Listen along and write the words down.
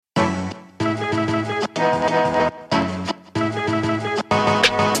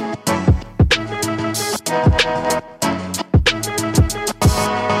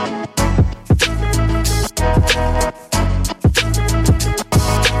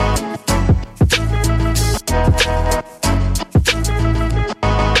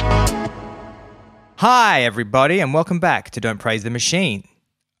Hi, everybody, and welcome back to Don't Praise the Machine.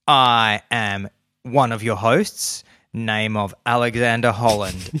 I am one of your hosts, name of Alexander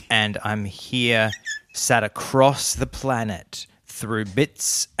Holland, and I'm here sat across the planet through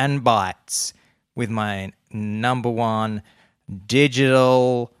bits and bytes with my number one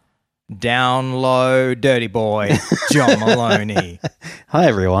digital down low dirty boy, John Maloney. Hi,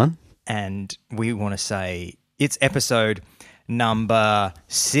 everyone. And we want to say it's episode number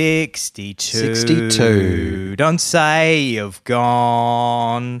 62. 62. Don't say you've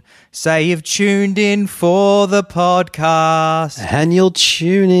gone. Say you've tuned in for the podcast. And you'll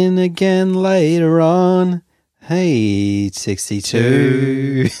tune in again later on. Hey,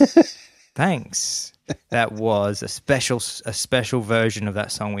 62. Thanks. That was a special version of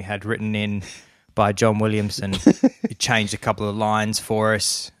that song we had written in by John Williamson. He changed a couple of lines for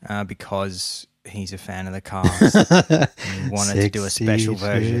us because he's a fan of the Cars. And he wanted to do a special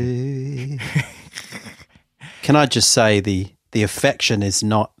version. Can I just say the affection is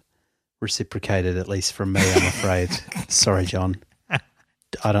not reciprocated, at least from me, I'm afraid. Sorry, John.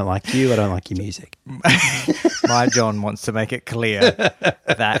 I don't like you. I don't like your music. My John wants to make it clear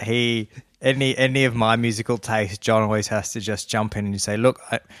that any of my musical taste, John always has to just jump in and say, look,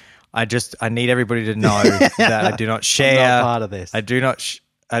 I need everybody to know that I do not share. I'm not part of this. I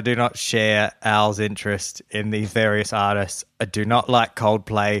do not share Al's interest in these various artists. I do not like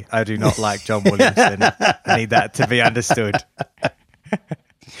Coldplay. I do not like John Williamson. I need that to be understood.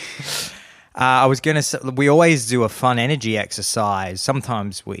 I was going to say, we always do a fun energy exercise.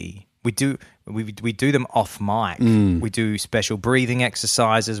 Sometimes we do them off mic. We do special breathing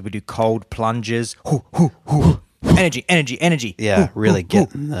exercises. We do cold plunges. Energy. Yeah, really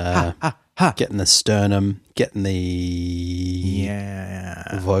getting the sternum, getting the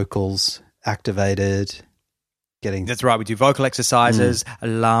vocals activated. That's right. We do vocal exercises.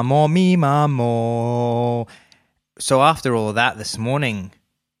 L'amor mi m'amor. So after all of that this morning,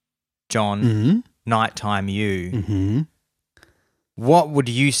 John, nighttime you, what would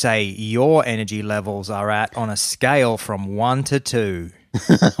you say your energy levels are at on a scale from 1 to 2?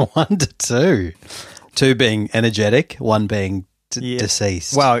 1 to 2. 2 being energetic, 1 being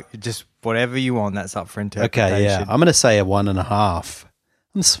deceased. Well, just whatever you want, that's up for interpretation. Okay, yeah. I'm going to say a 1.5.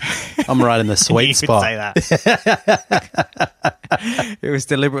 I'm right in the sweet spot. Say that. It was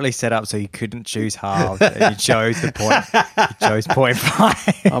deliberately set up so you couldn't choose halves. You chose the point. You chose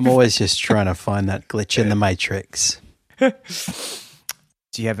 0.5. I'm always just trying to find that glitch in the matrix. Do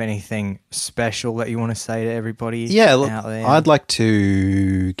you have anything special that you want to say to everybody? Yeah, look, out there? I'd like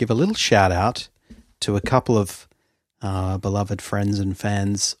to give a little shout out to a couple of beloved friends and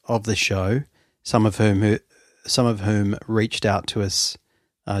fans of the show, some of whom reached out to us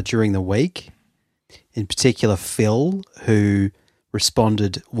during the week. In particular, Phil, who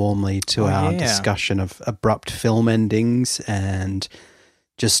responded warmly to our discussion of abrupt film endings. And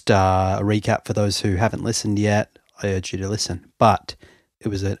just a recap for those who haven't listened yet, I urge you to listen. But it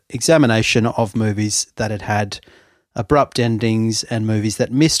was an examination of movies that had abrupt endings and movies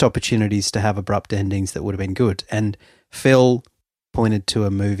that missed opportunities to have abrupt endings that would have been good. And Phil pointed to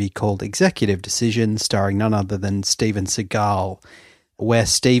a movie called Executive Decision, starring none other than Steven Seagal, where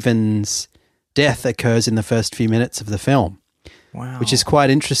Steven's death occurs in the first few minutes of the film. Wow. Which is quite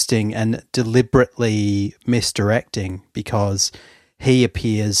interesting and deliberately misdirecting, because he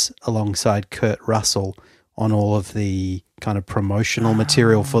appears alongside Kurt Russell on all of the kind of promotional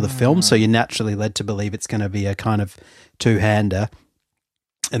material for the film. So you're naturally led to believe it's going to be a kind of two-hander,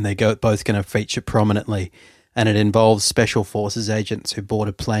 and they're both going to feature prominently. And it involves special forces agents who board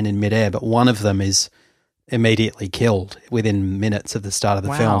a plane in midair, but one of them is immediately killed within minutes of the start of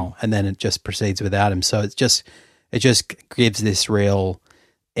the film, and then it just proceeds without him. So it just gives this real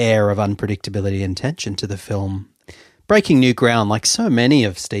air of unpredictability and tension to the film, breaking new ground like so many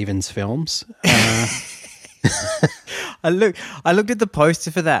of Steven's films. I looked at the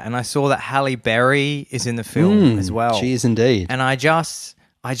poster for that, and I saw that Halle Berry is in the film as well. She is indeed. And I just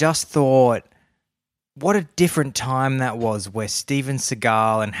thought, what a different time that was, where Steven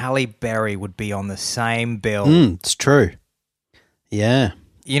Seagal and Halle Berry would be on the same bill. It's true. Yeah.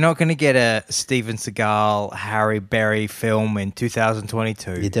 You're not going to get a Steven Seagal, Halle Berry film in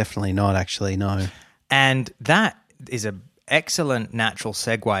 2022. You're definitely not, actually, no. And that is an excellent natural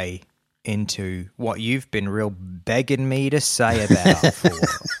segue into what you've been real begging me to say about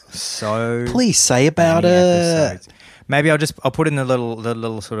So Please say about many it. episodes. Maybe I'll put in the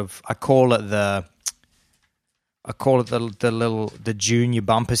little sort of, I call it the junior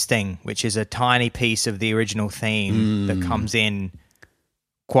bumper sting, which is a tiny piece of the original theme that comes in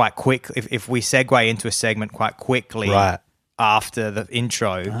quite quick. If we segue into a segment quite quickly Right. after the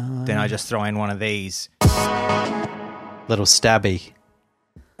intro, then I just throw in one of these. Little stabby.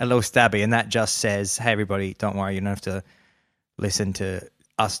 A little stabby, and that just says, hey, everybody, don't worry, you don't have to listen to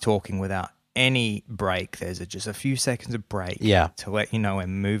us talking without any break. There's just a few seconds of break to let you know we're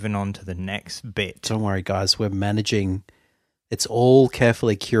moving on to the next bit. Don't worry, guys. We're managing. It's all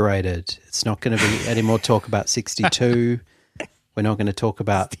carefully curated. It's not going to be any more talk about 62. We're not going to talk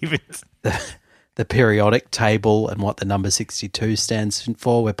about the periodic table and what the number 62 stands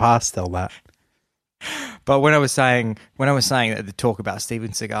for. We're past all that. But when I was saying that the talk about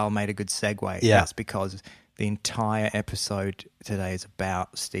Steven Seagal made a good segue, that's because the entire episode today is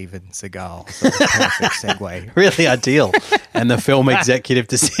about Steven Seagal. So it's a perfect segue. Really ideal. And the film executive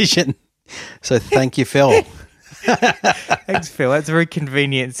decision. So thank you, Phil. Thanks, Phil. That's a very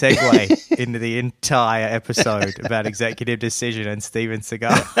convenient segue into the entire episode about executive decision and Steven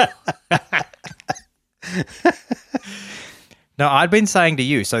Seagal. No, I'd been saying to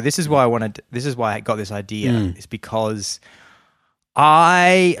you, so this is why I got this idea, is because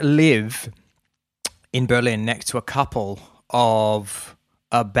I live in Berlin next to a couple of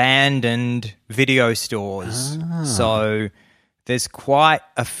abandoned video stores. So there's quite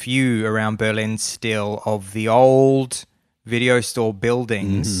a few around Berlin still of the old video store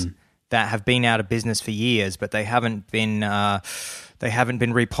buildings that have been out of business for years, but they haven't been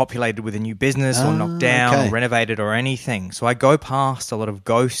repopulated with a new business or knocked down or renovated or anything. So I go past a lot of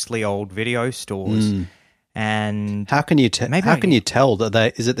ghostly old video stores. And how can you tell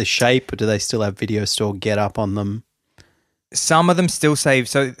that is it the shape, or do they still have video store get up on them? Some of them still say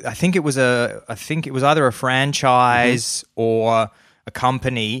so. I think it was either a franchise or a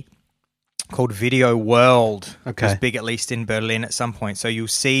company called Video World. It was big, at least in Berlin at some point. So you'll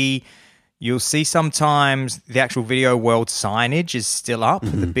see sometimes the actual Video World signage is still up,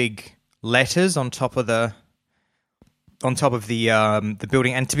 the big letters on top of the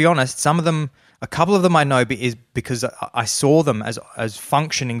building. And to be honest, a couple of them I know is because I saw them as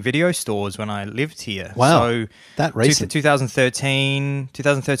functioning video stores when I lived here. Wow, so that recent. 2013,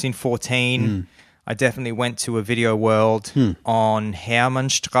 14, I definitely went to a Video World on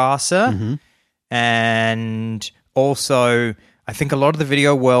Hermannstrasse. And also, I think a lot of the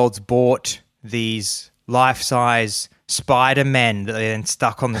Video Worlds bought these life-size Spider-Men that they then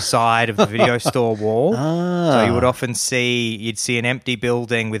stuck on the side of the video store wall. So you would often you'd see an empty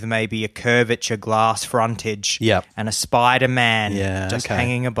building with maybe a curvature glass frontage and a Spider-Man just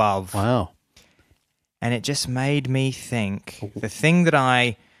hanging above. Wow. And it just made me think, the thing that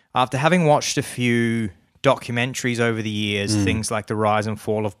after having watched a few documentaries over the years, things like the rise and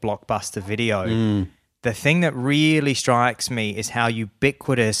fall of Blockbuster Video, the thing that really strikes me is how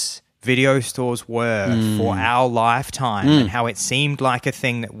ubiquitous video stores were for our lifetime, and how it seemed like a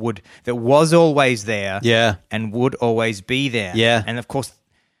thing that was always there, and would always be there. And of course,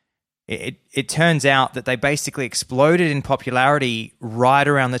 it turns out that they basically exploded in popularity right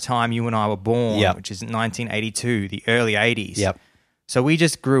around the time you and I were born, which is 1982, the early 80s. So we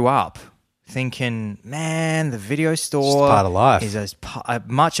just grew up thinking, man, the video store part of life. is as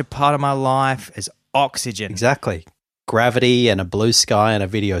much a part of my life as oxygen. Exactly. Gravity and a blue sky and a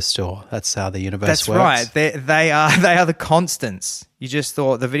video store. That's how the universe works. That's right. They are the constants. You just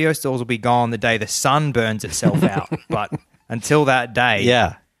thought the video stores will be gone the day the sun burns itself out. But until that day,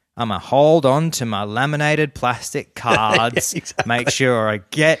 I'm going to hold on to my laminated plastic cards, make sure I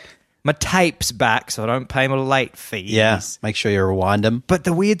get my tapes back so I don't pay my late fees. Make sure you rewind them. But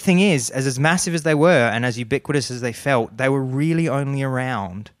the weird thing is, as massive as they were and as ubiquitous as they felt, they were really only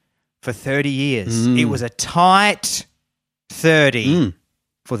around for 30 years. It was a tight 30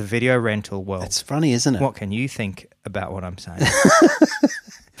 for the video rental world. It's funny, isn't it? What can you think about what I'm saying?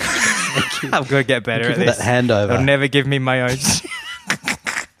 I'm going to get better at this. That handover. They'll never give me my own.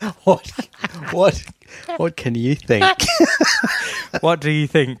 What can you think? What do you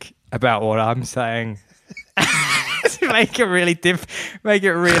think about what I'm saying? Make it really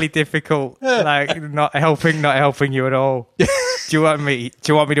difficult. Like not helping you at all. Do you want me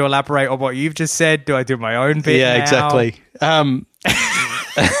to elaborate on what you've just said? Do I do my own bit? Yeah, now? exactly.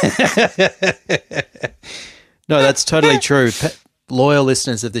 No, that's totally true. Loyal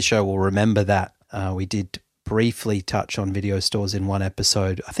listeners of the show will remember that. We did briefly touch on video stores in one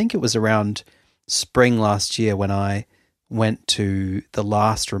episode. I think it was around spring last year when I went to the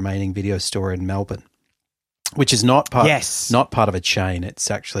last remaining video store in Melbourne. which is not part Yes. not part of a chain.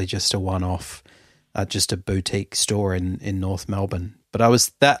 It's actually just a one-off, just a boutique store in North Melbourne. But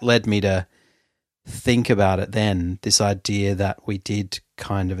that led me to think about it then, this idea that we did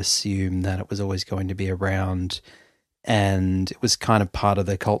kind of assume that it was always going to be around and it was kind of part of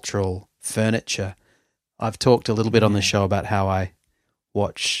the cultural furniture. I've talked a little bit on the show about how I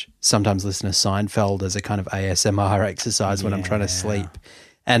sometimes listen to Seinfeld as a kind of ASMR exercise when I'm trying to sleep.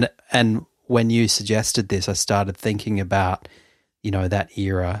 And when you suggested this, I started thinking about, that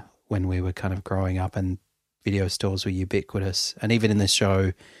era when we were kind of growing up and video stores were ubiquitous. And even in the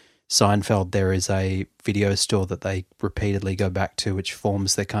show Seinfeld, there is a video store that they repeatedly go back to, which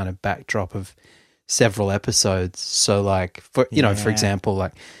forms the kind of backdrop of several episodes. So like, for example,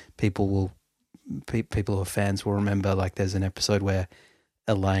 like people who are fans will remember, like there's an episode where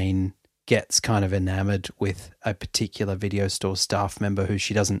Elaine gets kind of enamored with a particular video store staff member who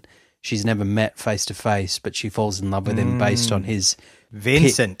she's never met face to face, but she falls in love with him based on his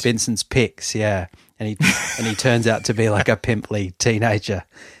Vincent's pics. Yeah. And he turns out to be like a pimply teenager.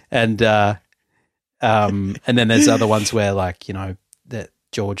 And then there's other ones where like, that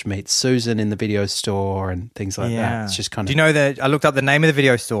George meets Susan in the video store and things like that. It's just kind of. Do you know that I looked up the name of the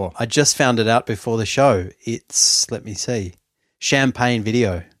video store? I just found it out before the show. It's, let me see, Champagne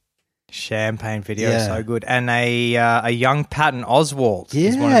Video. Champagne Video, so good. And a young Patton Oswalt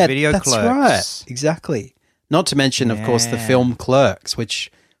is one of the video that's clerks. Right, exactly. Not to mention, of course, the film Clerks,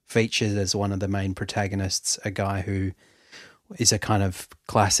 which features as one of the main protagonists a guy who is a kind of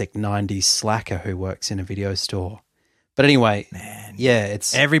classic 90s slacker who works in a video store. But anyway,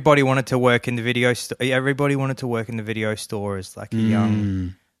 it's everybody wanted to work in the video store. Everybody wanted to work in the video store as like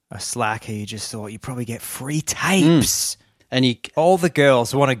a slacker. You just thought you'd probably get free tapes. And all the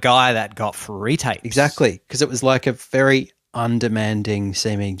girls want a guy that got free tapes. Exactly, because it was like a very undemanding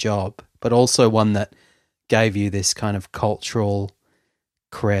seeming job, but also one that gave you this kind of cultural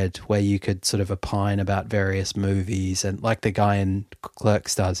cred where you could sort of opine about various movies. And like the guy in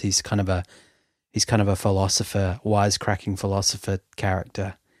Clerks does, he's kind of a philosopher, wisecracking philosopher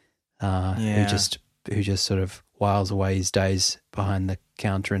character who just sort of whiles away his days behind the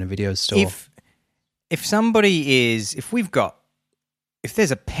counter in a video store. If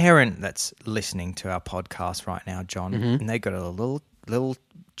there's a parent that's listening to our podcast right now, John, and they've got a little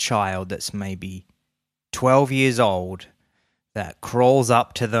child that's maybe 12 years old that crawls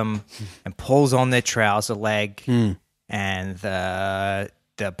up to them and pulls on their trouser leg, and the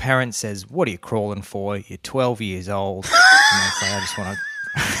parent says, "What are you crawling for? You're 12 years old." And they say, "I just want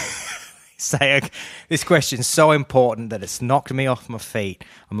to say this question's so important that it's knocked me off my feet.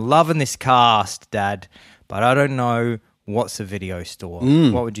 I'm loving this cast, Dad, but I don't know what's a video store."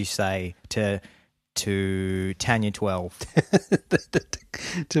 What would you say to Tanya 12?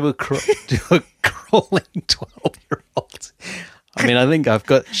 to a crawling 12-year-old. I mean, I think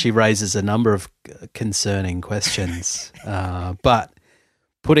she raises a number of concerning questions, but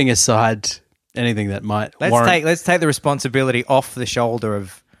putting aside anything that might let's take the responsibility off the shoulder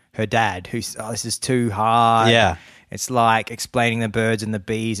of her dad, who's, this is too hard. Yeah. It's like explaining the birds and the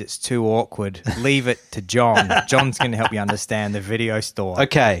bees. It's too awkward. Leave it to John. John's going to help you understand the video store.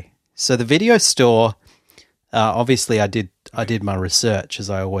 Okay. So the video store, obviously I did my research, as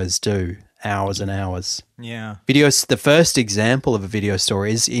I always do, hours and hours. Yeah. The first example of a video store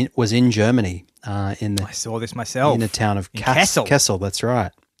was in Germany. I saw this myself. In the town of Kassel. Kassel, that's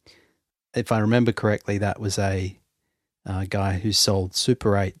right. If I remember correctly, that was a guy who sold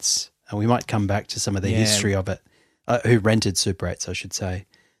Super 8s. And we might come back to some of the history of it. Who rented Super 8s, I should say.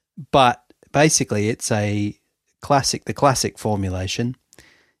 But basically, it's the classic formulation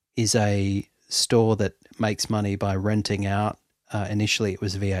is a store that makes money by renting out. Initially, it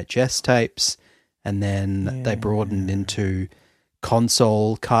was VHS tapes, and then they broadened into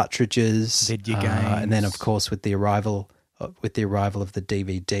console cartridges. Video games. And then, of course, with the arrival of the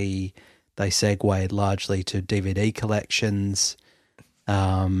DVD, they segued largely to DVD collections.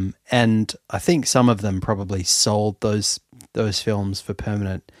 And I think some of them probably sold those films for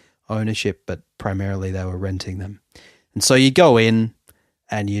permanent ownership, but primarily they were renting them. And so you go in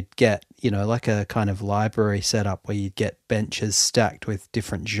and you'd get, like a kind of library setup where you'd get benches stacked with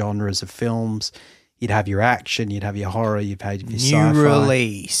different genres of films. You'd have your action, you'd have your horror, you'd have your sci-fi. New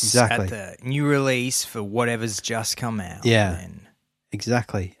release. Exactly. At the new release for whatever's just come out. Yeah,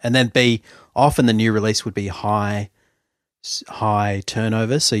 exactly. And then often the new release would be high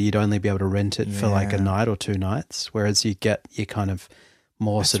turnover, so you'd only be able to rent it for like a night or 2 nights, whereas you get your kind of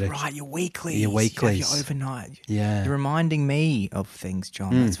more That's sort of right, your weeklies. Your overnight. Yeah. You're reminding me of things,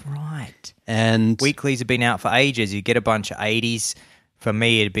 John. That's right. And weeklies have been out for ages. You get a bunch of 80s For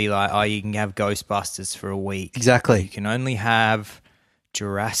me, it'd be like, oh, you can have Ghostbusters for a week. Exactly. You can only have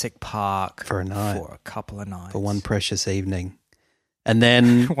Jurassic Park For a night. for a couple of nights. For one precious evening. And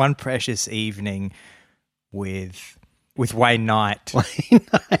then one precious evening with Wayne Knight. Wayne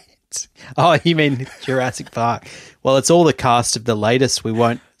Knight. Oh, you mean Jurassic Park? Well, it's all the cast of the latest. We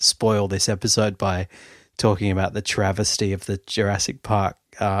won't spoil this episode by talking about the travesty of the Jurassic Park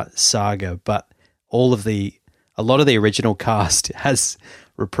saga, but a lot of the original cast has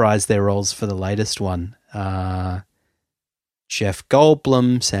reprised their roles for the latest one. Jeff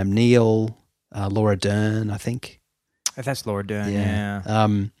Goldblum, Sam Neill, Laura Dern, I think. That's Laura Dern, yeah.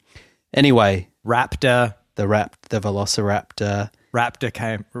 Anyway. Raptor. The Velociraptor.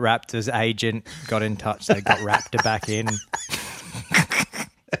 Raptor's agent got in touch. They got Raptor back in.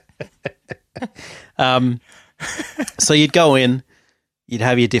 So you'd go in, you'd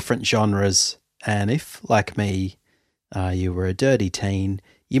have your different genres, and if, like me, you were a dirty teen,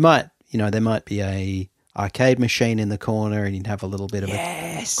 there might be a arcade machine in the corner, and you'd have a little bit of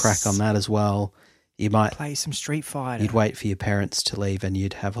a crack on that as well. You might play some Street Fighter. You'd wait for your parents to leave, and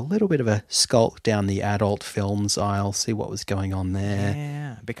you'd have a little bit of a skulk down the adult films aisle, see what was going on there.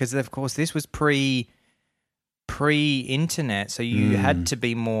 Yeah, because of course this was pre-internet, so you had to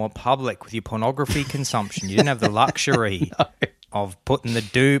be more public with your pornography consumption. You didn't have the luxury of putting the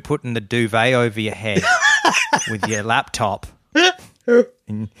duvet over your head with your laptop.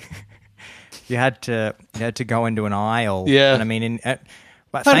 And you had to go into an aisle. Yeah, and I mean,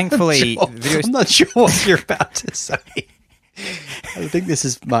 but thankfully, I'm not sure what you're about to say. I think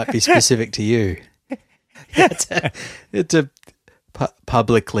this might be specific to you. You had to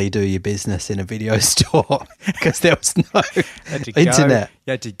publicly do your business in a video store because there was no internet.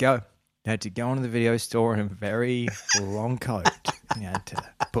 You had to go into the video store in a very long coat. You had to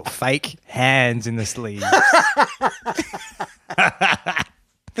put fake hands in the sleeves.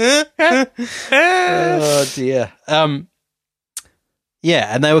 Oh dear.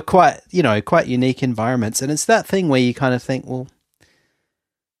 Yeah, and they were quite unique environments, and it's that thing where you kind of think, well,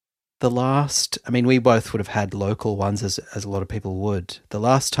 we both would have had local ones as a lot of people would. The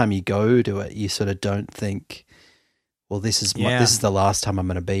last time you go to it, you sort of don't think, well, this is the last time I'm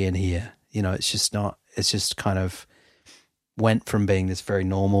going to be in here. It's just not. It's just kind of went from being this very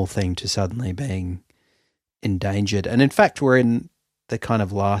normal thing to suddenly being endangered. And in fact, we're in the kind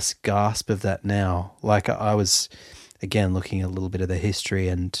of last gasp of that now. Like I was, again, looking at a little bit of the history,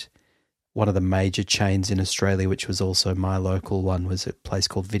 and one of the major chains in Australia, which was also my local one, was a place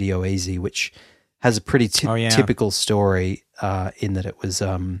called Video Easy, which has a pretty typical story in that it was,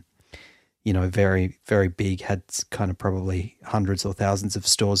 very, very big, had kind of probably hundreds or thousands of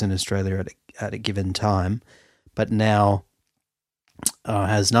stores in Australia at a given time, but now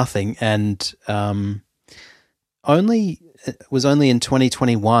has nothing. And it was only in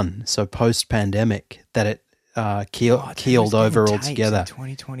 2021, so post-pandemic, that it keeled over altogether.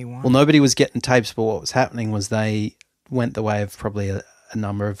 2021. Well, nobody was getting tapes, but what was happening was they went the way of probably a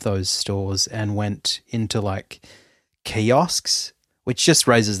number of those stores and went into like kiosks, which just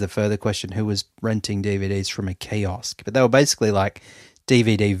raises the further question, who was renting DVDs from a kiosk? But they were basically like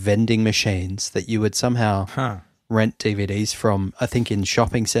DVD vending machines that you would somehow rent DVDs from, I think in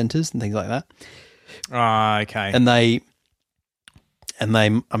shopping centres and things like that. Okay. And they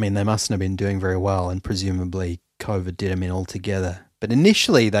mustn't have been doing very well, and presumably COVID did them in altogether. But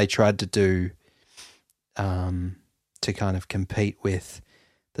initially they tried to do, to kind of compete with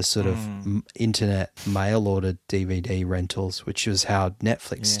the sort of internet mail-ordered DVD rentals, which was how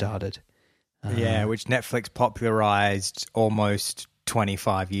Netflix started. Which Netflix popularized almost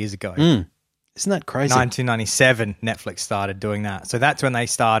 25 years ago. Isn't that crazy? 1997, Netflix started doing that. So that's when they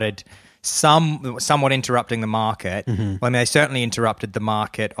started somewhat interrupting the market. Mm-hmm. Well, I mean, they certainly interrupted the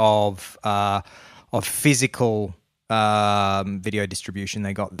market of physical video distribution.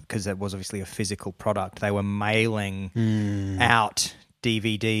 They got, because it was obviously a physical product, they were mailing out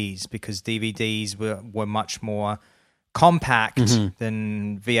DVDs because DVDs were much more compact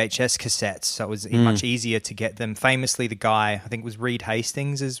than VHS cassettes, so it was much easier to get them. Famously, the guy, I think it was Reed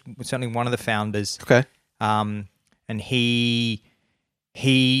Hastings, was certainly one of the founders. Okay. And he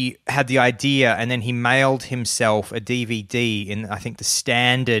had the idea, and then he mailed himself a DVD in, I think, the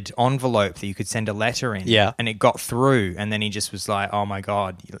standard envelope that you could send a letter in. Yeah. And it got through, and then he just was like, oh my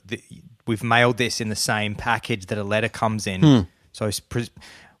God, we've mailed this in the same package that a letter comes in. So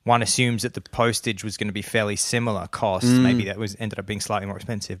one assumes that the postage was going to be fairly similar cost. Maybe that ended up being slightly more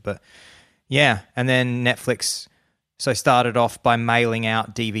expensive. But yeah, and then Netflix started off by mailing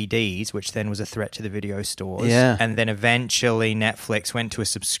out DVDs, which then was a threat to the video stores. Yeah. And then eventually Netflix went to a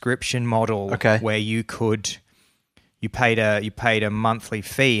subscription model where you could you paid a monthly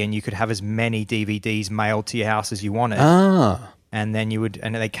fee, and you could have as many DVDs mailed to your house as you wanted. Ah. And then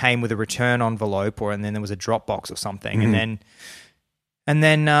and they came with a return envelope, and then there was a Dropbox or something, Mm-hmm. and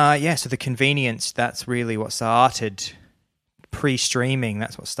then so the convenience, that's really what started pre-streaming.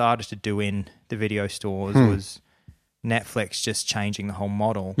 That's what started to do in the video stores was Netflix just changing the whole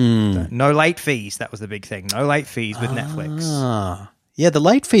model. No late fees, that was the big thing. No late fees with Netflix. Yeah, the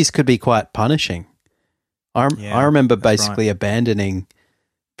late fees could be quite punishing. I remember basically abandoning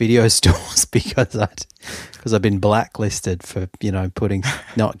video stores because I'd been blacklisted for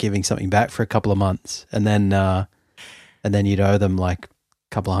not giving something back for a couple of months, and then you'd owe them like a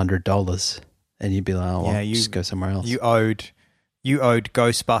couple of $100, and you'd be like, oh, well, just go somewhere else. You owed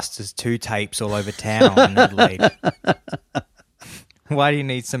Ghostbusters 2 tapes all over town in Adelaide. Why do you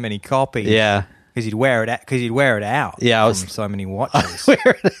need so many copies? Yeah, because you'd wear it out. Yeah, from so many watches. I'd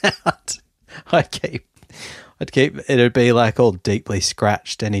wear it out. I'd keep. It'd be like all deeply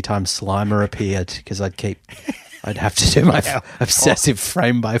scratched anytime Slimer appeared because I'd have to do my obsessive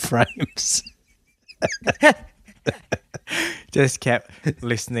frame by frames. Just kept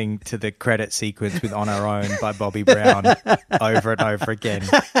listening to the credit sequence with On Our Own by Bobby Brown over and over again.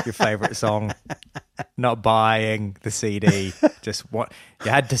 Your favorite song. Not buying the CD. You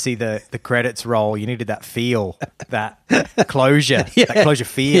had to see the credits roll. You needed that feel, that closure, that closure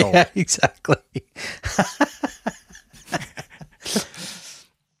feel. Yeah, exactly.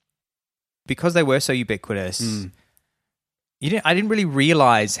 Because they were so ubiquitous, I didn't really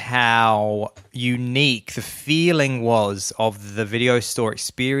realize how unique the feeling was of the video store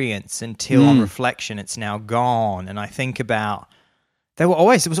experience until on reflection it's now gone. And I think about it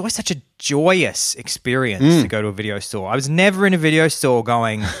was always such a joyous experience to go to a video store. I was never in a video store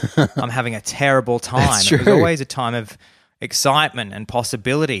going, I'm having a terrible time. That's true. It was always a time of excitement and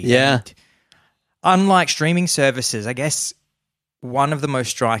possibility. Yeah. And unlike streaming services, I guess one of the most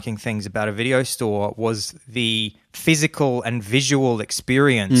striking things about a video store was the physical and visual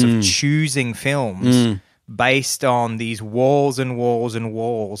experience of choosing films based on these walls and walls and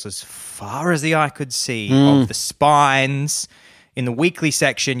walls as far as the eye could see of the spines. In the weekly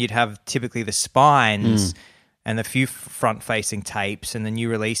section, you'd have typically the spines and a few front-facing tapes, and the new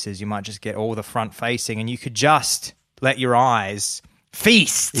releases, you might just get all the front-facing, and you could just let your eyes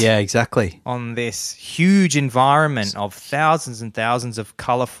feast. Yeah, exactly. On this huge environment of thousands and thousands of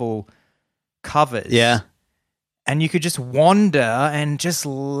colorful covers. Yeah. And you could just wander and just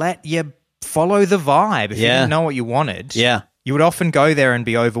let you follow the vibe. If you didn't know what you wanted, you would often go there and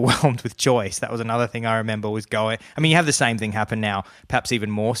be overwhelmed with choice. That was another thing I remember was going. I mean, you have the same thing happen now, perhaps even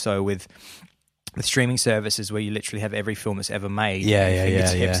more so with streaming services where you literally have every film that's ever made.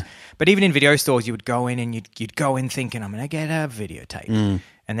 Yeah. But even in video stores, you would go in and you'd go in thinking, I'm going to get a videotape.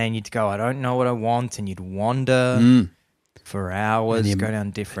 And then you'd go, I don't know what I want. And you'd wander for hours, go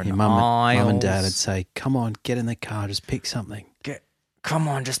down different aisles. Mum and Dad would say, come on, get in the car, just pick something. Come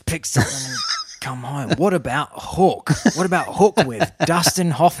on, just pick something and come home. What about Hook? What about Hook with Dustin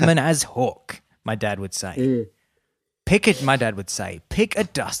Hoffman as Hook? My dad would say. My dad would say, pick a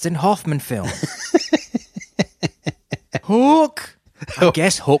Dustin Hoffman film. Hook. I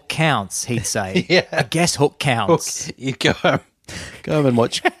guess Hook counts, he'd say. Yeah. I guess Hook counts. Hook. You go home and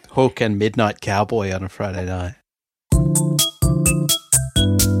watch Hook and Midnight Cowboy on a Friday night.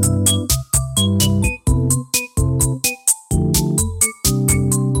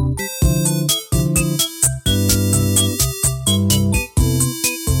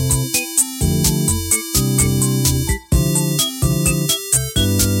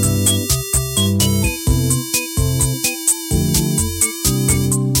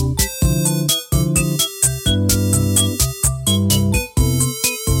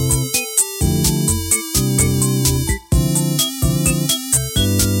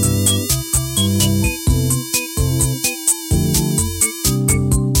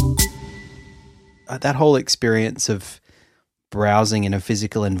 That whole experience of browsing in a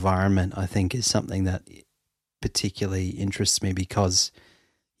physical environment, I think, is something that particularly interests me because,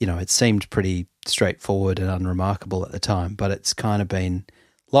 it seemed pretty straightforward and unremarkable at the time, but it's kind of been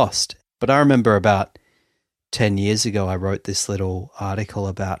lost. But I remember about 10 years ago, I wrote this little article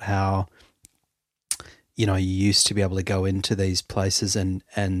about how, you used to be able to go into these places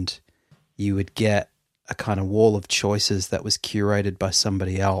and you would get a kind of wall of choices that was curated by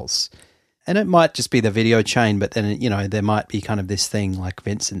somebody else. And it might just be the video chain, but then, there might be kind of this thing like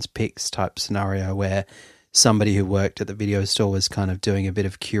Vincent's Picks type scenario where somebody who worked at the video store was kind of doing a bit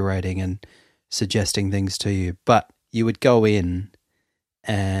of curating and suggesting things to you. But you would go in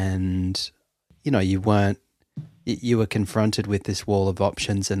and, you were confronted with this wall of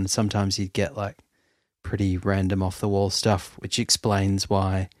options, and sometimes you'd get like pretty random off the wall stuff, which explains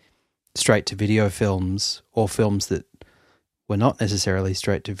why straight to video films or films that were not necessarily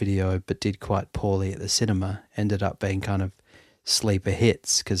straight to video but did quite poorly at the cinema ended up being kind of sleeper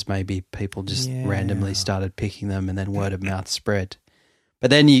hits, because maybe people just randomly started picking them and then word of mouth spread.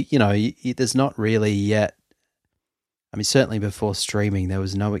 But then, there's not really yet, I mean, certainly before streaming, there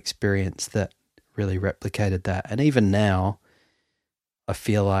was no experience that really replicated that. And even now, I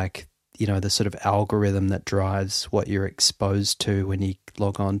feel like, the sort of algorithm that drives what you're exposed to when you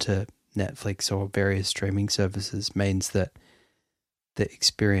log on to Netflix or various streaming services means that the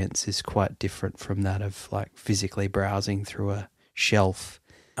experience is quite different from that of like physically browsing through a shelf.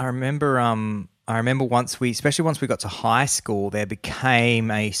 I remember especially once we got to high school, there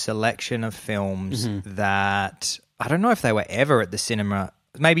became a selection of films that I don't know if they were ever at the cinema.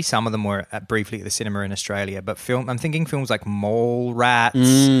 Maybe some of them were briefly at the cinema in Australia, but I'm thinking films like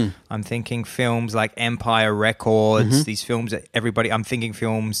Mallrats. I'm thinking films like Empire Records. These films that I'm thinking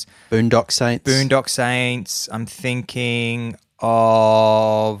films. Boondock Saints. I'm thinking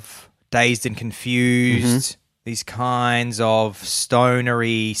of Dazed and Confused. These kinds of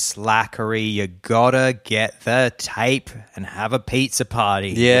stonery, slackery. You gotta get the tape and have a pizza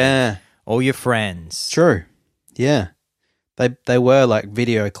party. Yeah. With all your friends. True. Yeah. They were like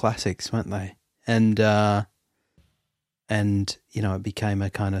video classics, weren't they? And it became a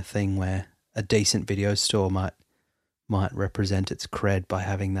kind of thing where a decent video store might represent its cred by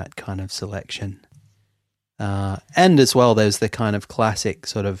having that kind of selection. And as well, there's the kind of classic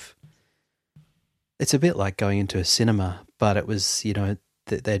sort of, it's a bit like going into a cinema, but it was,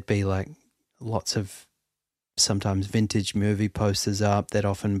 there'd be like lots of sometimes vintage movie posters up. There'd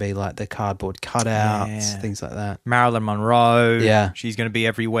often be like the cardboard cutouts, things like that. Marilyn Monroe. Yeah. She's going to be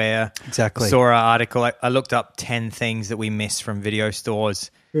everywhere. Exactly. Saw an article. I looked up 10 things that we miss from video stores,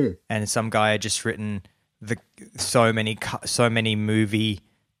 and some guy had just written so many movie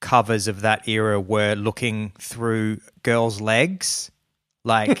covers of that era were looking through girls' legs.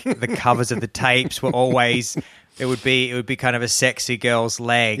 Like the covers of the tapes were always, it would be kind of a sexy girl's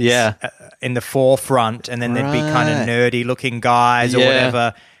legs in the forefront, and then there'd be kind of nerdy looking guys or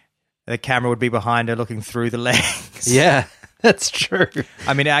whatever. The camera would be behind her looking through the legs. Yeah, that's true.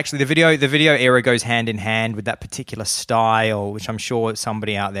 I mean, actually, the video era goes hand in hand with that particular style, which I'm sure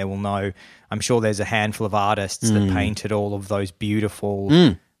somebody out there will know. I'm sure there's a handful of artists that painted all of those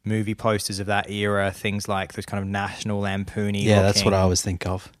beautiful movie posters of that era, things like those kind of National Lampoony. Yeah, that's what I always think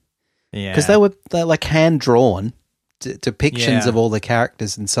of. Yeah, because they're like hand drawn depictions of all the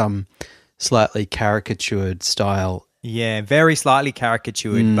characters in some slightly caricatured style. Yeah, very slightly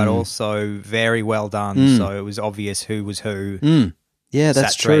caricatured, but also very well done. So it was obvious who was who. Yeah,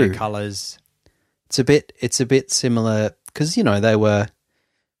 that's Saturated true. Colors. It's a bit similar because they were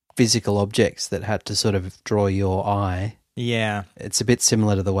physical objects that had to sort of draw your eye. Yeah. It's a bit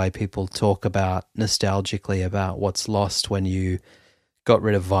similar to the way people talk about nostalgically about what's lost when you got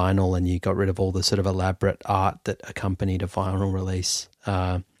rid of vinyl and you got rid of all the sort of elaborate art that accompanied a vinyl release.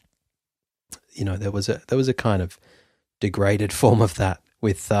 There was a kind of degraded form of that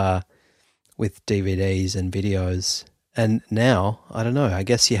with DVDs and videos. And now, I don't know, I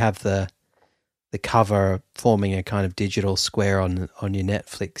guess you have the cover forming a kind of digital square on your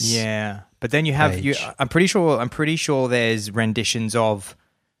Netflix. Yeah. But then you have page. I'm pretty sure there's renditions of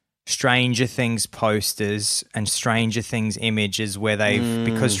Stranger Things posters and Stranger Things images where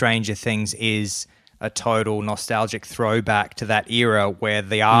because Stranger Things is a total nostalgic throwback to that era where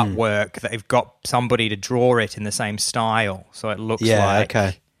the artwork, they've got somebody to draw it in the same style. So it looks like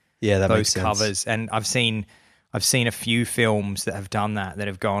that those makes sense. covers. And I've seen a few films that have done that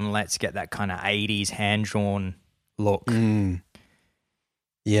have gone, let's get that kind of 80s hand-drawn look.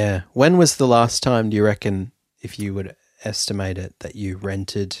 Yeah. When was the last time, do you reckon, if you would estimate it, that you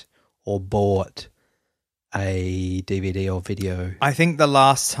rented or bought a DVD or video? I think the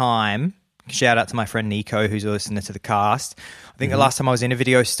last time, shout out to my friend Nico, who's a listener to the cast, I think the last time I was in a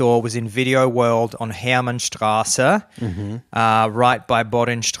video store was in Video World on Hermannstrasse, right by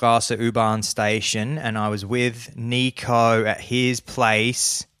Bodenstrasse U-Bahn station, and I was with Nico at his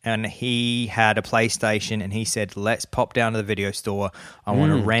place, and he had a PlayStation, and he said, let's pop down to the video store. I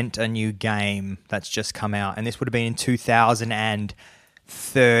want to rent a new game that's just come out. And this would have been in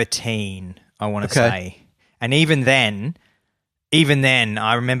 2013, I want to say. And even then,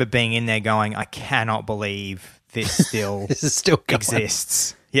 I remember being in there going, I cannot believe this still, This is still going.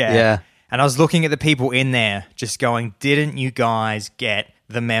 exists. Yeah. And I was looking at the people in there just going, didn't you guys get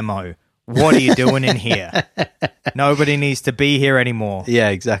the memo? What are you doing in here? Nobody needs to be here anymore. Yeah,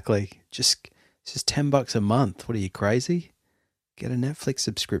 exactly. It's just $10 a month. What are you, crazy? Get a Netflix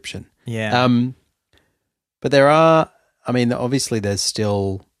subscription. Yeah. But there are, I mean, obviously there's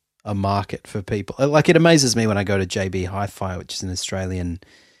still a market for people. Like, it amazes me when I go to JB Hi-Fi, which is an Australian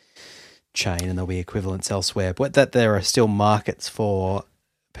chain, and there'll be equivalents elsewhere, but that there are still markets for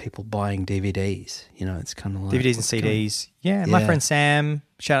people buying DVDs. You know, it's kind of like DVDs and CDs. Yeah, my friend Sam,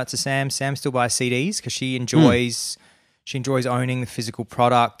 shout out to Sam. Sam still buys CDs because she enjoys owning the physical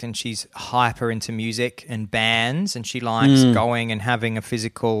product, and she's hyper into music and bands, and she likes going and having a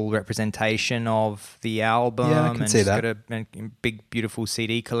physical representation of the album. Yeah, I can see that. She's got a big, beautiful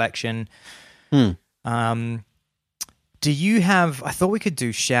CD collection. Do you have, I thought we could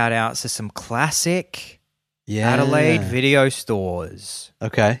do shout outs to some classic Adelaide video stores.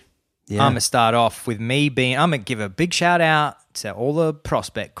 Okay. Yeah. I'm going to start off with I'm going to give a big shout out to all the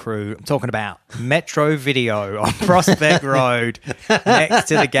Prospect crew. I'm talking about Metro Video on Prospect Road next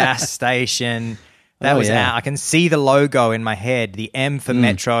to the gas station. That was out. I can see the logo in my head, the M for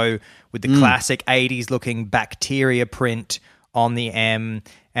Metro with the classic 80s looking bacteria print on the M.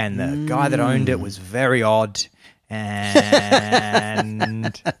 And the guy that owned it was very odd.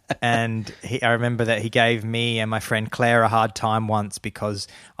 And I remember that he gave me and my friend Claire a hard time once because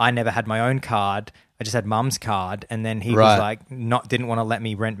I never had my own card. I just had Mum's card, and then he was like, didn't want to let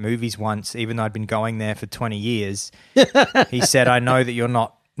me rent movies once, even though I'd been going there for 20 years. He said, "I know that you're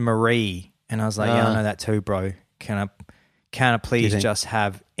not Marie," and I was like, "Yeah, I know that too, bro. Can I please just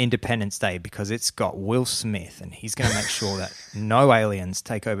have Independence Day because it's got Will Smith, and he's going to make sure that no aliens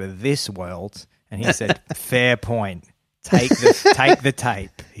take over this world." And he said, "Fair point. Take the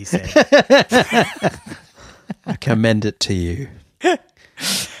tape," he said. I commend it to you.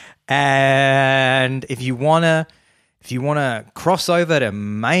 And if you wanna cross over to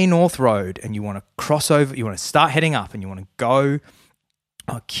May North Road, and you want to start heading up, and you want to go,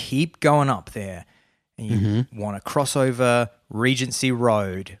 keep going up there, and you want to cross over Regency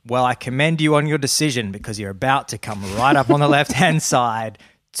Road, well, I commend you on your decision because you're about to come right up on the left-hand side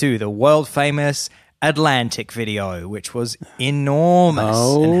to the world-famous Atlantic Video, which was enormous.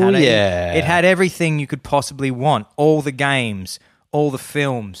 It had everything you could possibly want, all the games, all the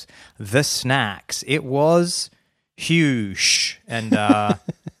films, the snacks. It was huge. And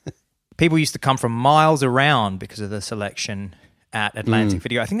people used to come from miles around because of the selection at Atlantic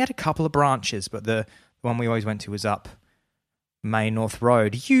Video. I think they had a couple of branches, but the one we always went to was up May North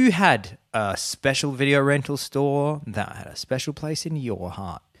Road. You had a special video rental store that had a special place in your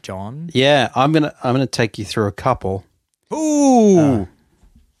heart, John. Yeah, I'm gonna take you through a couple. Ooh, a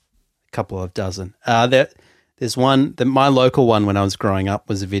couple of dozen. There's one that my local one when I was growing up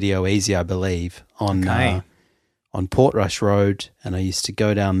was a Video Easy, I believe, on Portrush Road, and I used to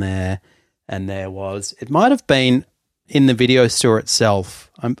go down there, and it might have been in the video store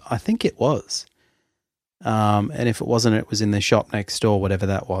itself. I think it was. And if it wasn't, it was in the shop next door, whatever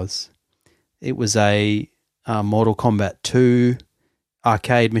that was. It was a Mortal Kombat 2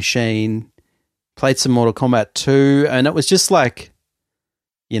 arcade machine. Played some Mortal Kombat 2, and it was just like,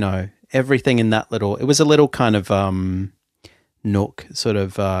 you know, everything in that little... It was a little kind of nook sort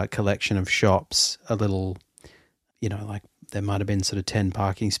of collection of shops, a little, you know, like there might have been sort of 10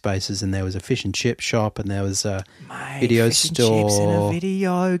 parking spaces, and there was a fish and chip shop, and there was a video fish store. And chips in a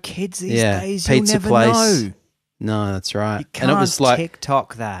video. Kids these days, pizza you'll never place. know. No, that's right. You can't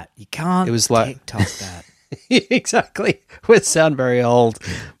TikTok that. You can't TikTok that. Exactly. We sound very old,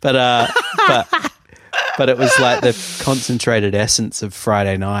 but it was like the concentrated essence of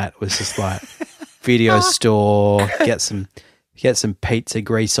Friday night was just like video store, get some pizza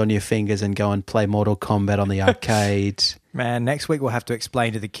grease on your fingers and go and play Mortal Kombat on the arcade. Man, next week we'll have to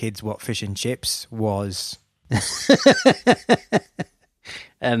explain to the kids what fish and chips was.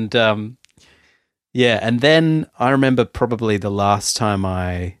 And and then I remember probably the last time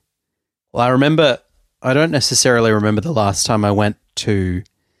I don't necessarily remember the last time I went to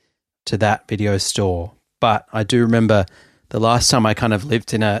that video store, but I do remember the last time I kind of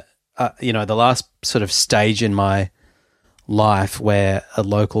lived in the last sort of stage in my life where a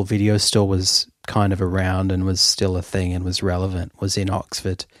local video store was kind of around and was still a thing and was relevant was in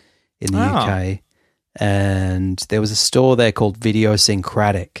Oxford in the UK. And there was a store there called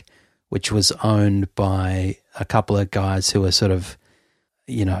Videosyncratic, which was owned by a couple of guys who were sort of,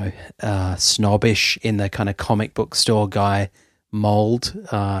 you know, snobbish in the kind of comic book store guy mold.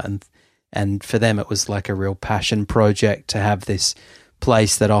 And for them, it was like a real passion project to have this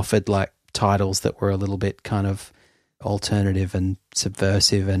place that offered like titles that were a little bit kind of alternative and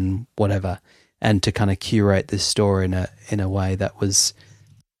subversive and whatever, and to kind of curate this store in a way that was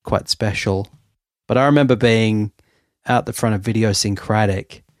quite special. But I remember being out the front of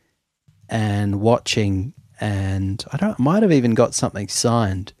Videosyncratic and watching, and I might have even got something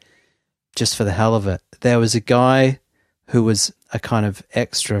signed just for the hell of it. there was a guy who was a kind of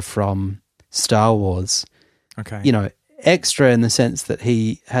extra from Star Wars. Okay. You know, extra in the sense that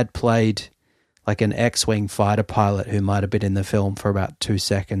he had played like an X-Wing fighter pilot who might have been in the film for about 2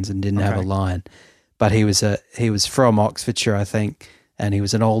 seconds and didn't have a line. But he was from Oxfordshire, I think, and he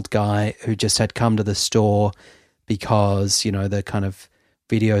was an old guy who just had come to the store because, you know, the kind of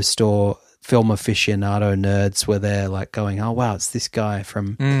video store film aficionado nerds were there, like going, oh, wow, it's this guy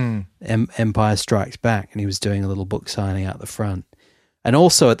from Empire Strikes Back, and he was doing a little book signing out the front. And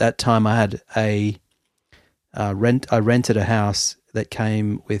also at that time I had I rented a house that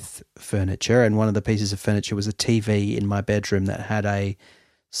came with furniture, and one of the pieces of furniture was a TV in my bedroom that had a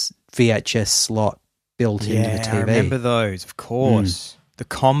VHS slot built into the TV. I remember those, of course. The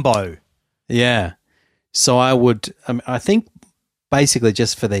combo. Yeah. So I think basically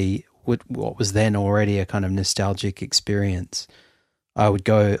just for what was then already a kind of nostalgic experience, I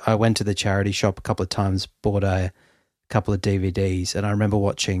went to the charity shop a couple of times, bought a couple of DVDs, and I remember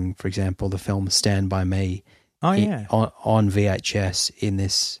watching, for example, the film Stand By Me on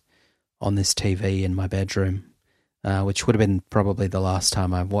VHS on this TV in my bedroom, which would have been probably the last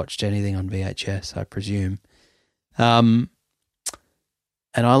time I've watched anything on VHS, I presume. And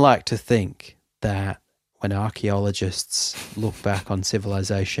I like to think that when archaeologists look back on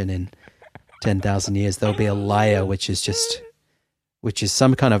civilization in 10,000 years, there'll be a layer which is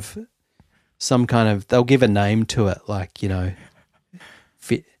some kind of, they'll give a name to it, like, you know,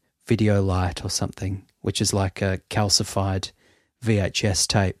 video light or something, which is like a calcified VHS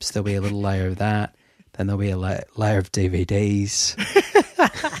tapes. There'll be a little layer of that. Then there'll be a layer of DVDs.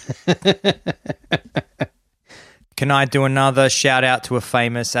 Can I do another shout out to a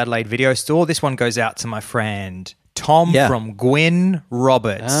famous Adelaide video store? This one goes out to my friend Tom from Gwyn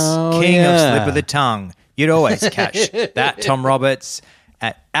Roberts, king of Slip of the Tongue. You'd always catch that Tom Roberts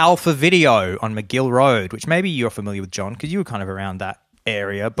at Alpha Video on McGill Road, which maybe you're familiar with, John, because you were kind of around that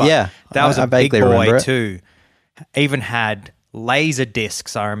area. But that was a big boy too. Even had laser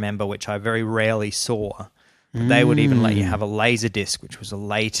discs, I remember, which I very rarely saw. They would even let you have a laser disc, which was a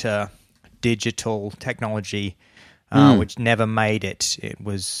later digital technology, which never made it. It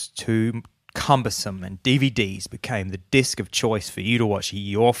was too cumbersome, and DVDs became the disc of choice for you to watch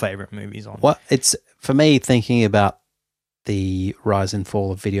your favorite movies on. Well, it's for me, thinking about the rise and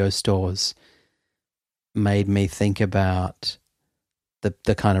fall of video stores made me think about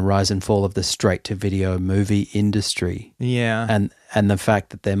the kind of rise and fall of the straight to video movie industry. Yeah. And the fact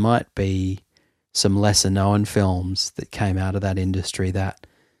that there might be some lesser known films that came out of that industry that,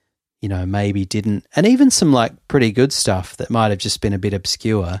 you know, maybe didn't, and even some like pretty good stuff that might have just been a bit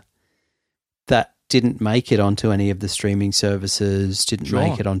obscure that didn't make it onto any of the streaming services, didn't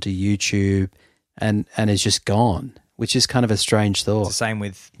make it onto YouTube, and is just gone, which is kind of a strange thought. It's the same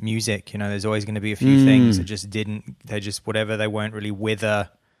with music. You know, there's always going to be a few things that just whatever, they weren't really with a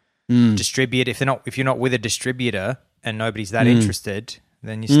distributor. If you're not with a distributor and nobody's that interested,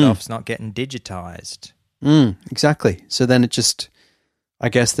 then your stuff's not getting digitized. Exactly. So then it just, I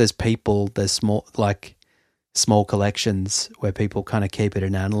guess there's small collections where people kind of keep it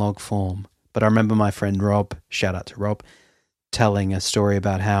in analog form. But I remember my friend Rob, shout out to Rob, telling a story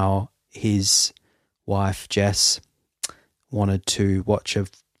about how his wife Jess wanted to watch a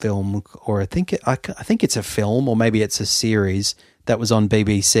film, or I think it's a film, or maybe it's a series that was on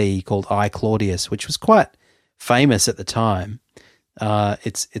BBC called I, Claudius, which was quite famous at the time.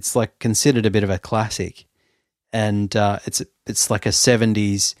 It's like considered a bit of a classic, and it's like a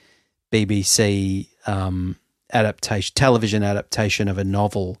 70s BBC television adaptation of a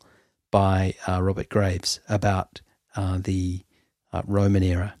novel by Robert Graves about the Roman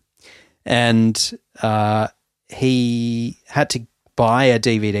era, and he had to buy a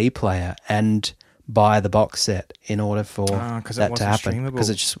DVD player and buy the box set in order for that to happen, because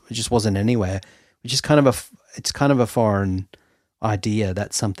it just wasn't anywhere. Which is kind of a foreign idea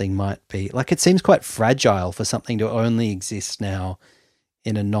that something might be like. It seems quite fragile for something to only exist now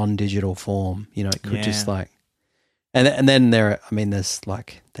in a non-digital form. You know, it could just like, and then there's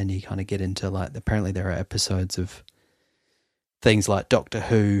like, then you kind of get into like, apparently there are episodes of things like Doctor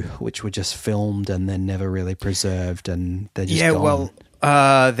Who, which were just filmed and then never really preserved, and they're just gone. Well,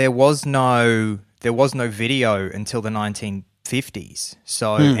 there was no video until the 1950s.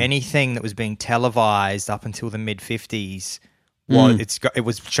 So anything that was being televised up until the mid 50s it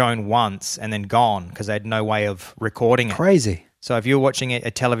was shown once and then gone because they had no way of recording it. Crazy. So if you're watching a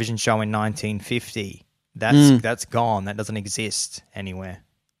television show in 1950, that's gone. That doesn't exist anywhere.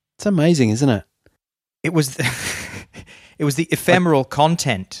 It's amazing, isn't it? It was it was the ephemeral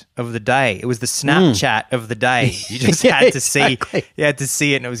content of the day. It was the Snapchat of the day. You just had to see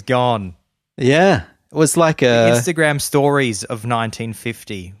it and it was gone. Yeah. It was like a Instagram stories of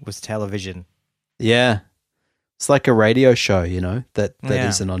 1950 was television. yeah. It's like a radio show, you know, that Yeah.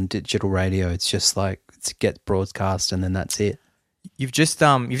 isn't on digital radio. It's just like it gets broadcast and then that's it. You've just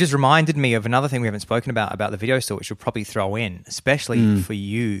reminded me of another thing we haven't spoken about the video store, which we'll probably throw in, especially for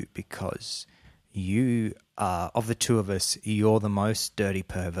you, because you of the two of us, you're the most dirty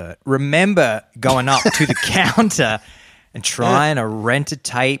pervert. Remember going up to the counter and trying to rent a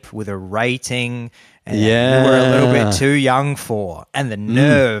tape with a rating and you were a little bit too young for, and the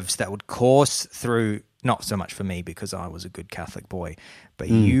nerves that would course through. Not so much for me because I was a good Catholic boy, but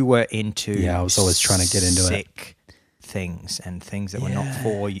you were into I was always trying to get into sick things and things that were not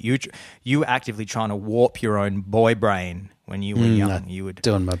for you. You were actively trying to warp your own boy brain when you were young. You would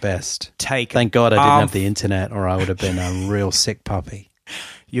doing my best. take. Thank God I didn't have the internet, or I would have been a real sick puppy.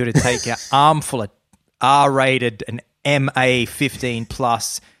 You would have taken an armful of R-rated and MA 15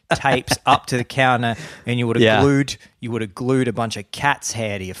 plus tapes up to the counter, and you would have glued a bunch of cat's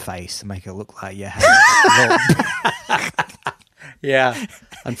hair to your face to make it look like you had. Yeah.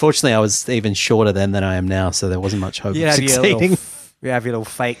 Unfortunately, I was even shorter then than I am now, so there wasn't much hope of succeeding. You have your little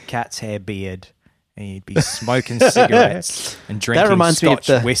fake cat's hair beard, and you'd be smoking cigarettes and drinking Scotch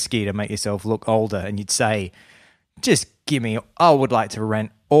whiskey to make yourself look older, and you'd say, just give me, I would like to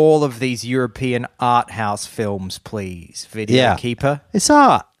rent all of these European art house films, please, Video Keeper. It's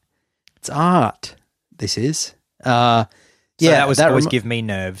art. It's art. This is. That was always give me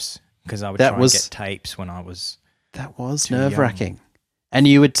nerves because I would try and get tapes when I was That was nerve-wracking. And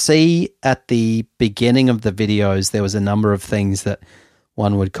you would see at the beginning of the videos, there was a number of things that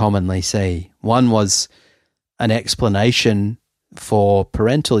one would commonly see. One was an explanation for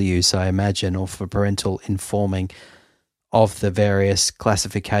parental use, I imagine, or for parental informing of the various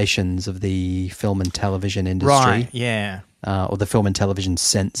classifications of the film and television industry. Right, yeah. Or the film and television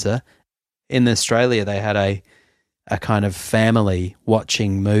censor. In Australia, they had a kind of family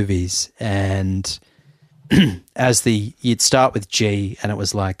watching movies, and you'd start with G, and it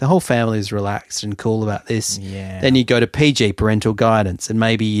was like the whole family is relaxed and cool about this. Yeah. Then you go to PG, parental guidance, and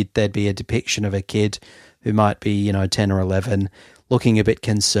maybe there'd be a depiction of a kid who might be 10 or 11, looking a bit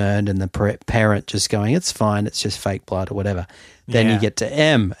concerned, and the parent just going, "It's fine, it's just fake blood," or whatever. Then you get to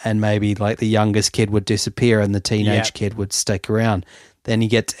M, and maybe like the youngest kid would disappear, and the teenage kid would stick around. Then you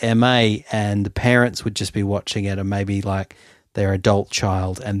get to MA, and the parents would just be watching it, and maybe like their adult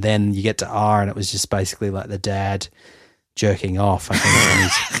child. And then you get to R, and it was just basically like the dad jerking off, I think, when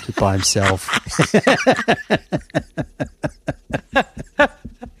he's by himself.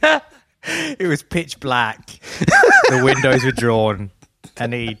 It was pitch black. The windows were drawn,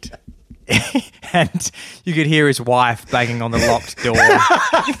 and and you could hear his wife banging on the locked door.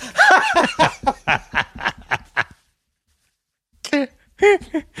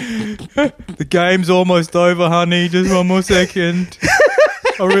 The game's almost over, honey. Just one more second.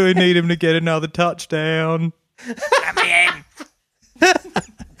 I really need him to get another touchdown. Let me in.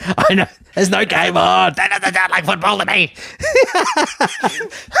 I know. There's no game on. That doesn't sound like football to me.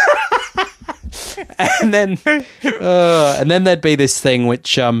 And then there'd be this thing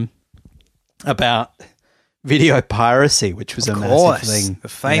which about video piracy, which was a massive thing. The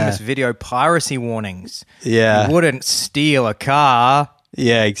famous video piracy warnings. Yeah. You wouldn't steal a car.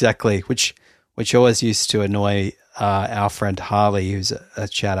 Yeah, exactly. Which always used to annoy our friend Harley, who's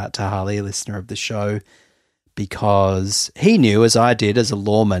a shout out to Harley, a listener of the show, because he knew, as I did as a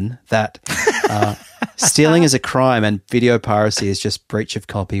lawman, that stealing is a crime and video piracy is just breach of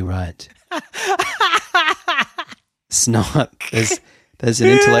copyright. It's not. There's an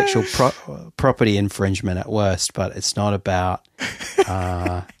intellectual property infringement at worst, but it's not about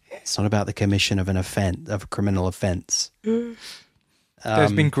the commission of a criminal offense.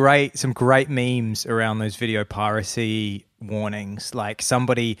 There's been some great memes around those video piracy warnings. Like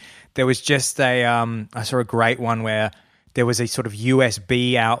there was just I saw a great one where there was a sort of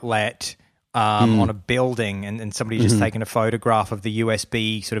USB outlet on a building, and somebody just taken a photograph of the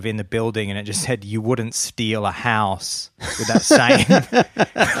USB sort of in the building, and it just said, "You wouldn't steal a house," with that same,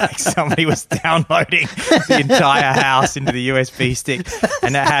 like somebody was downloading the entire house into the USB stick,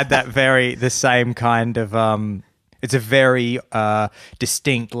 and it had the same kind of, it's a very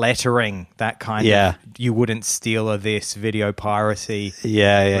distinct lettering, that kind of, "You wouldn't steal this," video piracy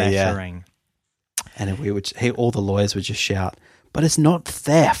lettering. And all the lawyers would just shout, "But it's not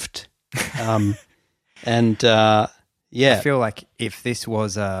theft." I feel like if this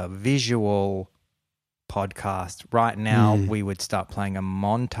was a visual podcast right now, we would start playing a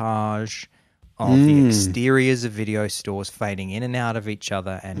montage of the exteriors of video stores fading in and out of each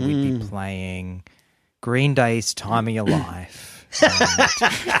other, and we'd be playing Green Day's Time of Your Life.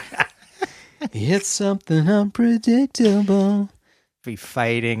 It's something unpredictable. Be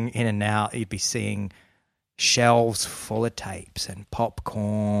fading in and out. You'd be seeing shelves full of tapes and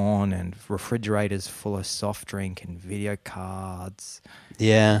popcorn and refrigerators full of soft drink and video cards.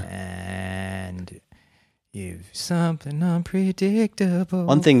 Yeah. And you've something unpredictable.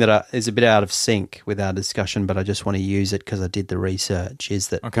 One thing that is a bit out of sync with our discussion, but I just want to use it because I did the research, is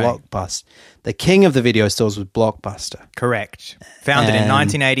that Blockbuster, the king of the video stores was Blockbuster. Correct. Founded in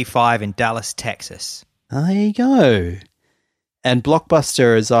 1985 in Dallas, Texas. There you go. And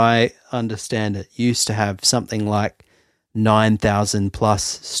Blockbuster, as I understand it, used to have something like 9,000 plus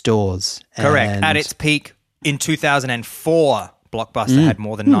stores. Correct. And At its peak in 2004, Blockbuster had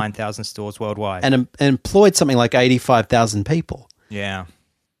more than 9,000 stores worldwide. And employed something like 85,000 people. Yeah.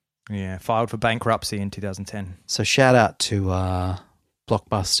 Yeah. Filed for bankruptcy in 2010. So shout out to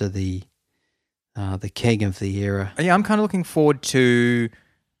Blockbuster, the king of the era. Yeah, I'm kind of looking forward to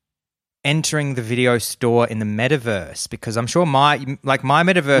entering the video store in the metaverse, because I'm sure my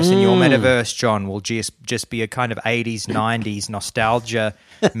metaverse and your metaverse, John, will just be a kind of 80s, 90s nostalgia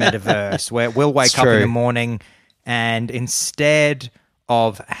metaverse where we'll wake up in the morning and instead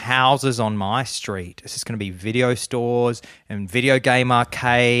of houses on my street, it's just going to be video stores and video game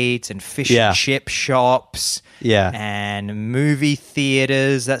arcades and fish and chip shops and movie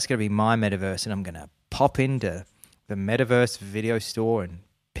theaters. That's going to be my metaverse, and I'm going to pop into the metaverse video store and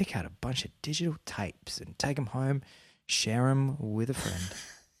pick out a bunch of digital tapes and take them home, share them with a friend.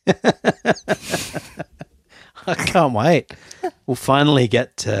 I can't wait. We'll finally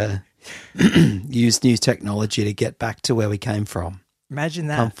get to use new technology to get back to where we came from. Imagine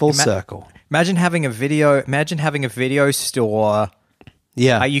that. Come full circle. Imagine having a video store.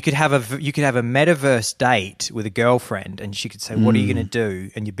 Yeah. You could have a metaverse date with a girlfriend, and she could say, "What are you going to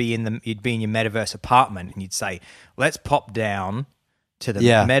do?" And you'd be in your metaverse apartment, and you'd say, "Let's pop down to the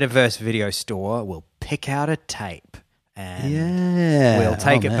metaverse video store. We'll pick out a tape and we'll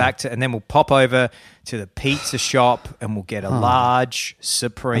take it back to, and then we'll pop over to the pizza shop and we'll get a large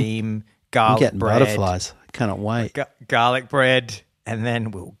supreme garlic bread. Butterflies. I cannot wait. Garlic bread, and then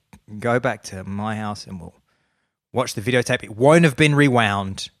we'll go back to my house and we'll watch the videotape. It won't have been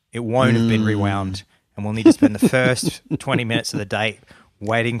rewound. And we'll need to spend the first 20 minutes of the date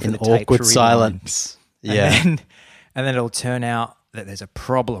waiting for the tape to rewind. Awkward silence. Yeah. And then it'll turn out that there's a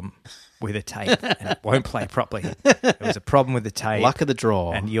problem with the tape and it won't play properly. There was a problem with the tape. Luck of the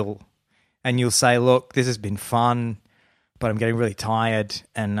draw. And you'll say, "Look, this has been fun, but I'm getting really tired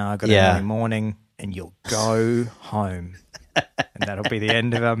and I've got an early morning," and you'll go home. And that'll be the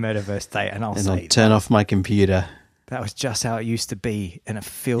end of our metaverse date. And I'll turn off my computer. That was just how it used to be, and it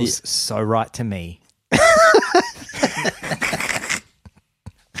feels so right to me.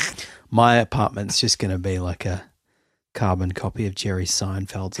 My apartment's just going to be like a carbon copy of Jerry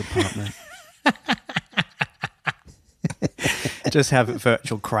Seinfeld's apartment. Just have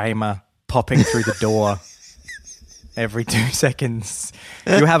virtual Kramer popping through the door every 2 seconds.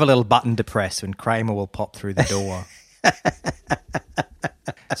 You have a little button to press and Kramer will pop through the door.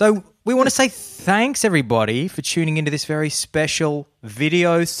 So we want to say thanks, everybody, for tuning into this very special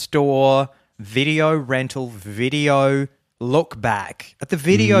video store, video rental, video look back at the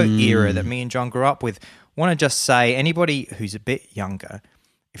video era that me and John grew up with. Want to just say, anybody who's a bit younger,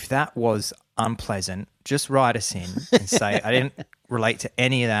 if that was unpleasant, just write us in and say, "I didn't relate to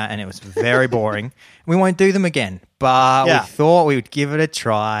any of that and it was very boring." We won't do them again, but we thought we would give it a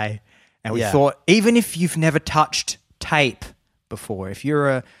try. And we thought, even if you've never touched tape before, if you're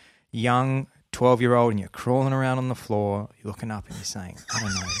a young 12-year-old and you're crawling around on the floor, you're looking up and you're saying, "I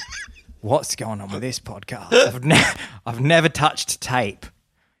don't know what's going on with this podcast. I've never touched tape."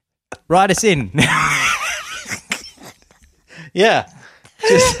 Write us in. Yeah.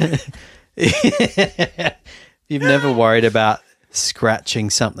 Just you've never worried about scratching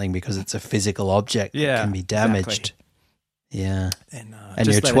something because it's a physical object that can be damaged. Exactly. Yeah. And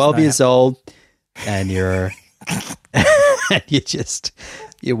you're 12 years old and you're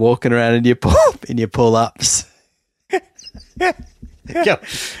you're walking around in your pull-ups. Go.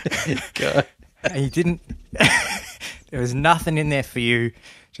 And you didn't there was nothing in there for you.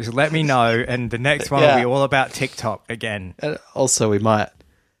 Just let me know, and the next one will be all about TikTok again. And also, I might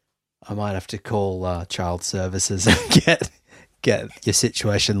have to call child services and get your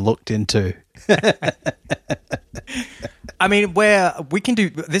situation looked into. I mean, we can do.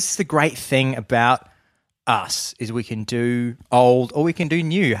 This is the great thing about us, is we can do old or we can do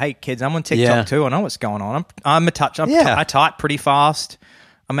new. Hey, kids, I'm on TikTok too. I know what's going on. I type pretty fast.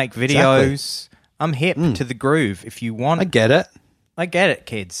 I make videos. Exactly. I'm hip to the groove. If you want, I get it,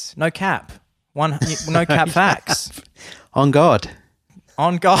 kids. No cap. No cap facts. On God.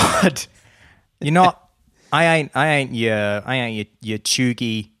 You're not. I ain't your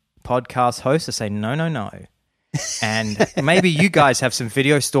chuggy podcast host to say no. And maybe you guys have some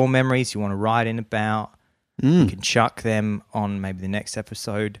video store memories you want to write in about. You can chuck them on maybe the next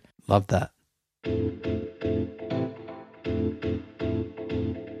episode. Love that.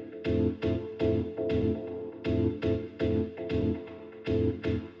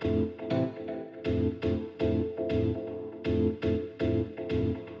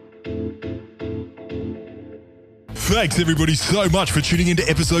 Thanks everybody so much for tuning into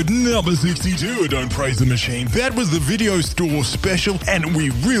episode number 62 of Don't Praise the Machine. That was the video store special, and we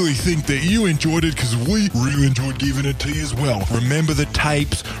really think that you enjoyed it because we really enjoyed giving it to you as well. Remember the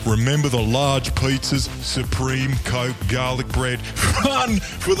tapes, remember the large pizzas, Supreme, Coke, garlic bread. Fun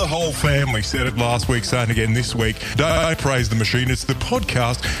for the whole family. Said it last week, saying again this week. Don't Praise the Machine. It's the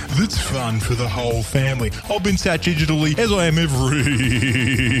podcast that's fun for the whole family. I've been sat digitally, as I am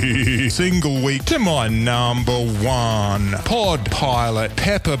every single week, to my number one pod pilot,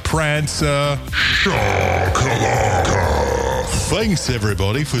 Pepper Prancer, Shakalaka. Thanks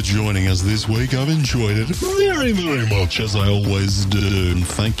everybody for joining us this week. I've enjoyed it very, very much, as I always do. And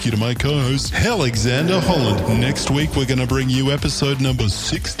thank you to my co-host, Alexander Holland. Next week we're going to bring you episode number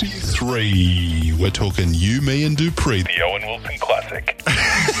 63. We're talking You, Me and Dupree, the Owen Wilson classic.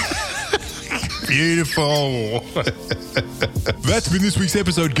 Beautiful. That's been this week's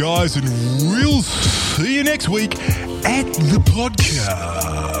episode, guys, and we'll see you next week at the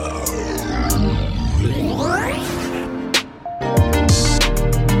podcast.